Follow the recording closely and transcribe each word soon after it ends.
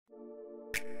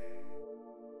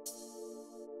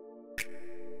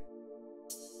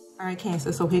All right,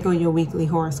 Cancer, so here go your weekly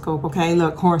horoscope, okay?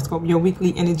 Look, horoscope, your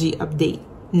weekly energy update.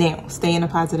 Now, stay in a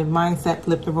positive mindset,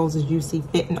 flip the roses you see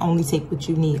fit, and only take what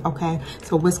you need, okay?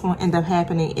 So what's going to end up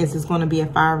happening is it's going to be a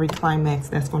fiery climax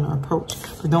that's going to approach.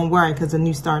 But don't worry, because a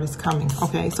new start is coming,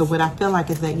 okay? So what I feel like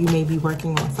is that you may be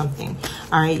working on something,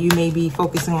 all right? You may be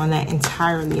focusing on that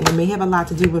entirely, and it may have a lot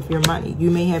to do with your money. You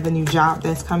may have a new job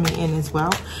that's coming in as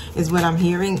well, is what I'm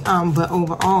hearing. But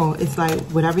overall, it's like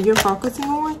whatever you're focusing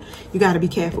on, you got to be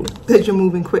careful because you're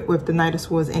moving quick with the Knight of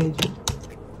Swords energy.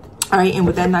 All right, and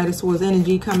with that Knight of Swords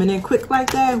energy coming in quick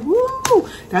like that, woo,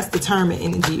 that's determined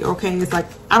energy, okay? It's like,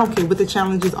 I don't care what the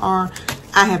challenges are,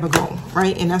 I have a goal,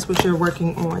 right? And that's what you're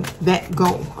working on, that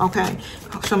goal, okay?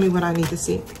 Show me what I need to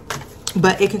see.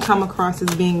 But it can come across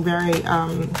as being very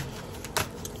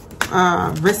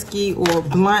risky or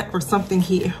blunt or something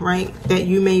here, right? That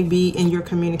you may be in your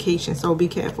communication. So be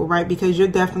careful, right? Because you're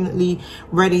definitely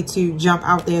ready to jump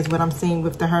out there is what I'm seeing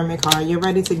with the Hermit card. You're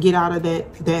ready to get out of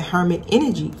that Hermit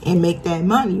energy and make that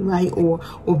money, right? Or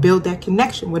build that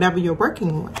connection, whatever you're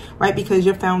working on, right? Because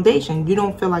your foundation, you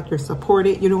don't feel like you're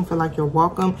supported. You don't feel like you're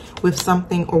welcome with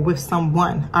something or with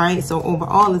someone, all right? So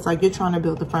overall, it's like you're trying to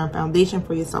build a firm foundation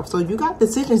for yourself. So you got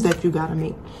decisions that you got to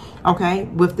make. Okay,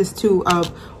 with this Two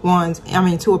of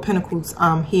Pentacles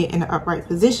here in the upright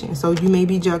position. So you may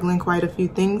be juggling quite a few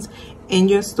things in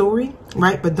your story,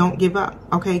 right? But don't give up,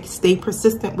 okay? Stay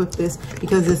persistent with this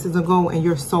because this is a goal and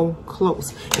you're so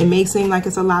close. It may seem like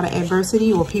it's a lot of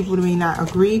adversity or people may not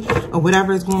agree or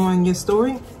whatever is going on in your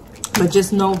story, but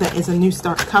just know that it's a new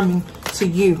start coming to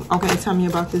you, okay? Tell me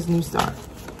about this new start.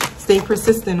 Stay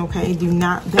persistent, okay? Do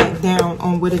not back down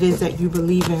on what it is that you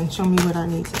believe in. Show me what I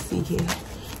need to see here.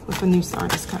 If a new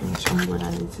start is coming, show me what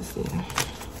I need to see.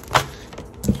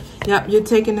 Yep, you're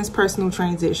taking this personal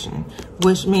transition,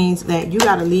 which means that you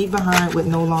got to leave behind what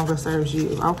no longer serves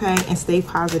you, okay? And stay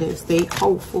positive, stay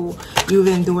hopeful. You've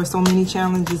endured so many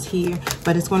challenges here,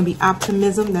 but it's going to be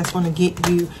optimism that's going to get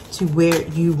you to where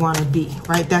you want to be,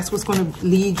 right? That's what's going to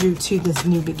lead you to this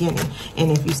new beginning.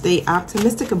 And if you stay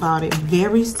optimistic about it,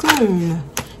 very soon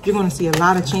you're going to see a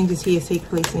lot of changes here take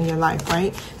place in your life,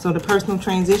 right? So the personal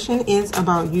transition is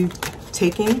about you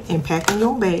taking and packing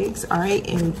your bags, all right,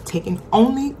 and taking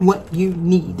only what you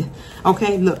need,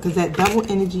 okay? Look, because that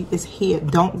double energy is here.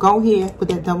 Don't go here with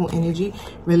that double energy.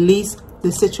 Release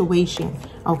the situation,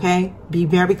 okay? Be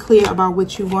very clear about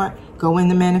what you want. Go in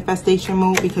the manifestation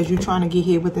mode because you're trying to get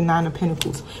here with the Nine of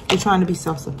Pentacles. You're trying to be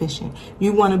self-sufficient.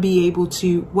 You want to be able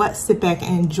to, sit back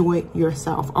and enjoy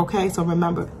yourself, okay? So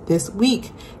remember, this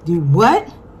week, do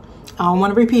what? I don't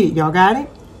want to repeat it. Y'all got it?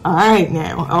 All right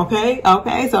now, okay?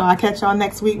 Okay, so I'll catch y'all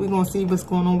next week. We're going to see what's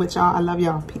going on with y'all. I love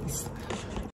y'all. Peace.